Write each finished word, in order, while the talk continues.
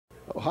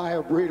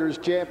Ohio Breeders'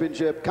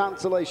 Championship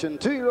Consolation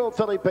 2-year-old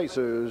filly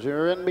pacers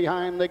are in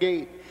behind the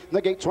gate.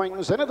 The gate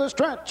swings into the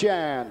stretch,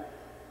 and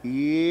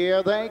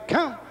here they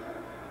come.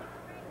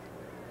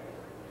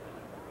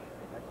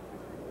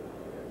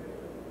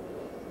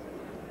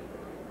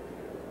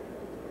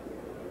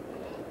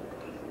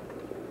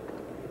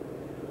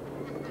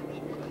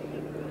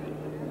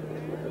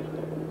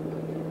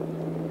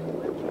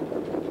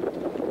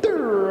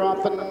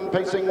 Often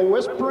pacing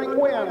Whispering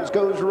Winds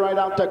goes right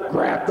out to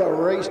grab the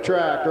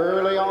racetrack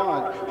early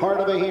on. Heart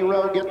of a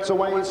Hero gets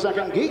away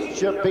second.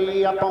 Geisha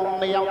P up on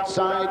the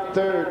outside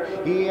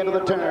third. He into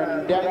the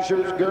turn.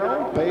 Dasher's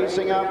Girl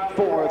pacing up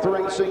fourth.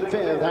 Racing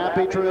fifth.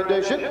 Happy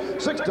Tradition.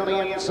 Sixth on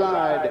the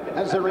inside.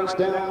 As they race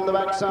down the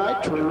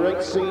backside,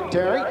 RACEY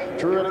TERRI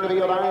trailing the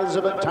field. Eyes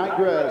of a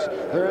Tigress.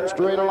 They're in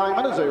straight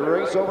alignment as they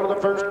race over to the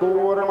first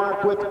quarter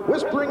mark with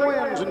Whispering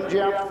Winds and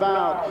Jeff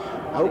out.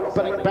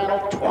 Opening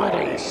battle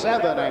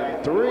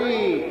 27-3.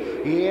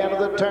 He into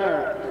the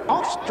turn.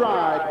 Off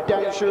stride,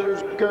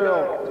 Dasher's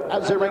Girl.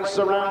 As they race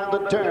around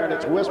the turn,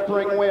 it's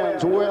Whispering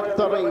Winds with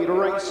the lead.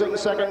 Racing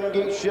second,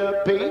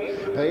 Geisha P.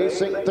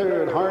 Pacing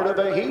third, Heart of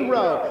a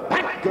Hero.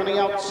 Back on the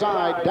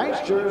outside,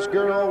 Dasher's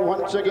Girl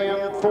once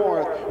again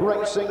fourth.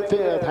 Racing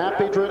fifth,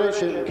 Happy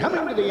Tradition.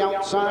 Coming to the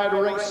outside,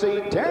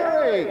 RACEY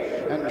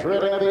TERRI. And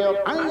trailing the field,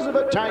 Eyes of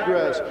a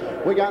Tigress.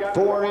 We got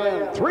 4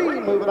 in,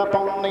 3 moving up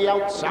on the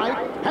outside.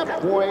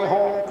 Halfway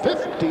home,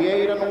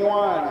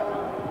 58-1.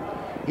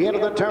 Into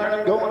the turn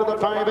and going to the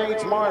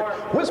 5/8 mark.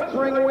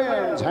 Whispering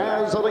Winds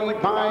has the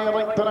lead by a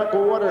length and a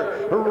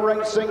quarter.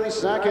 Racing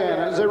second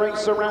as they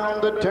race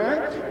around the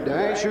turn.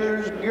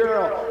 Dasher's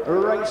Girl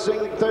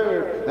racing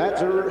third.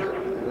 That's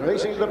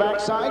racing to the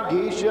backside.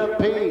 Geisha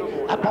P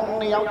up on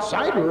the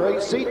outside.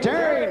 RACEY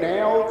TERRI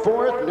now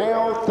fourth,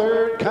 now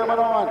third coming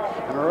on.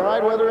 And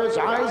right with her is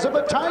Eyes of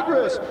a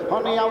Tigress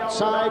on the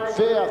outside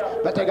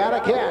fifth. But they got to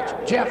catch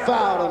Jeff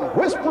out and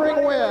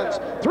Whispering Winds.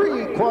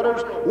 3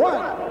 quarters,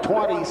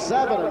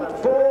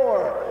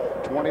 1:27-4.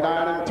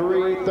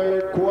 29-3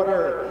 third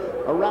quarter.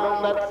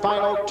 Around that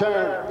final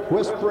turn,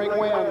 Whispering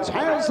Winds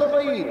has the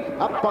lead.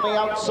 Up on the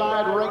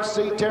outside,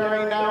 RACEY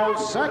TERRI now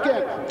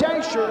second.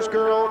 Dasher's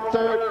Girl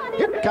third.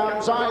 Here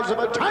comes Eyes of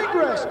a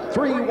Tigress.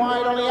 3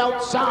 wide on the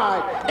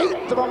outside.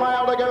 1/8 of a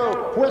mile to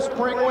go.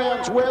 Whispering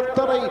Winds with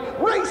the lead.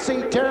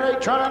 RACEY TERRI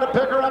trying to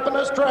pick her up in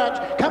the stretch.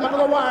 Coming to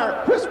the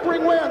wire.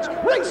 Whispering Winds.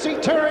 RACEY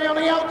TERRI on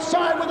the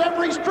outside with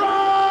every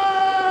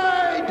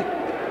stride.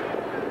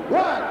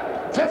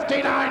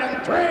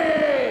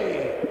 1:59-3.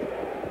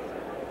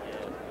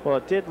 Well,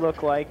 it did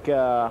look like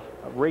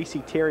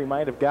RACEY TERRI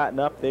might have gotten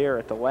up there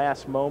at the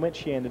last moment.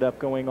 She ended up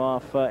going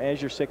off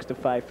as your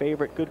 6-5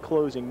 favorite. Good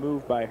closing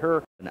move by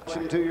her.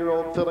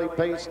 2-year-old filly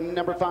pace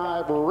number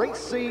 5,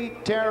 RACEY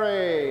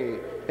TERRI.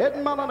 Ed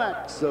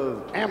Mullinex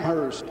of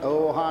Amherst,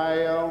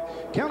 Ohio.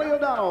 Kelly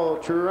O'Donnell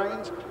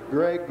trains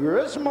Greg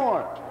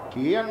Grismore.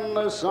 Ian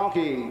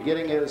Nosaki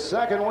getting his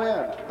second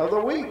win of the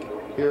week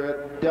here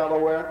at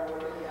Delaware.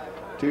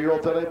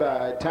 2-year-old filly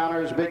by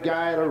Towner's big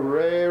guy to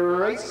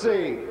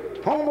RACEY.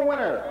 Home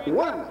winner,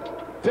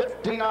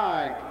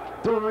 1:59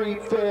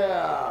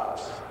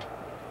 3/5.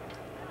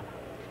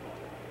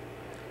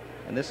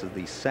 And this is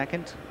the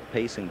second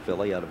pacing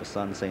filly out of a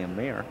Sun Sam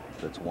mare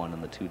that's won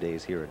in the 2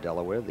 days here at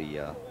Delaware.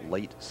 The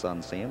late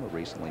Sun Sam, who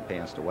recently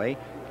passed away,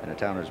 and a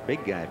Towner's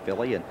big guy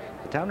filly. And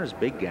the Towner's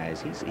big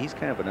guys, he's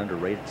kind of an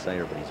underrated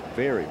sire, but he's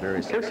very,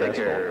 very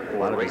successful. A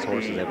lot of his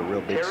horses have a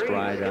real big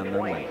stride on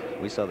them. And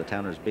we saw the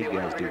Towner's big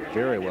guys do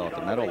very well at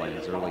the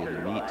Meadowlands early in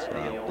the meet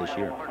this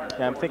year.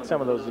 Yeah, I think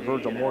some of those that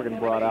Virgil Morgan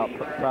brought out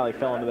probably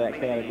fell into that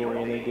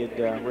category, and they did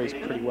race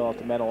pretty well at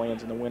the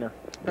Meadowlands in the winter.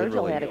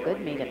 Virgil had a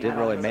good meet at Didn't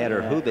really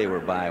matter who they were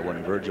by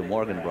when Virgil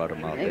Morgan brought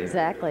them out.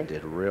 Exactly. They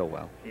did real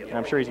well. And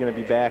I'm sure he's going to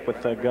be back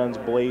with guns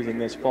blazing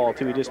this fall,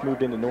 too. He just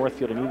moved into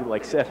Northfield and needed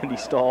like 70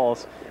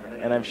 stalls,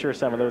 and I'm sure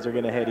some of those are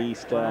going to head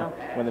east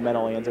when the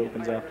Meadowlands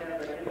opens up.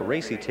 Well,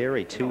 RACEY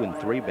TERRI, 2 and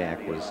 3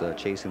 back, was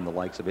chasing the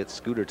likes of It's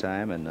Scooter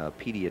Time, and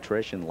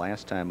Pediatrician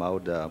last time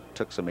out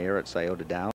took some air at Scioto Down.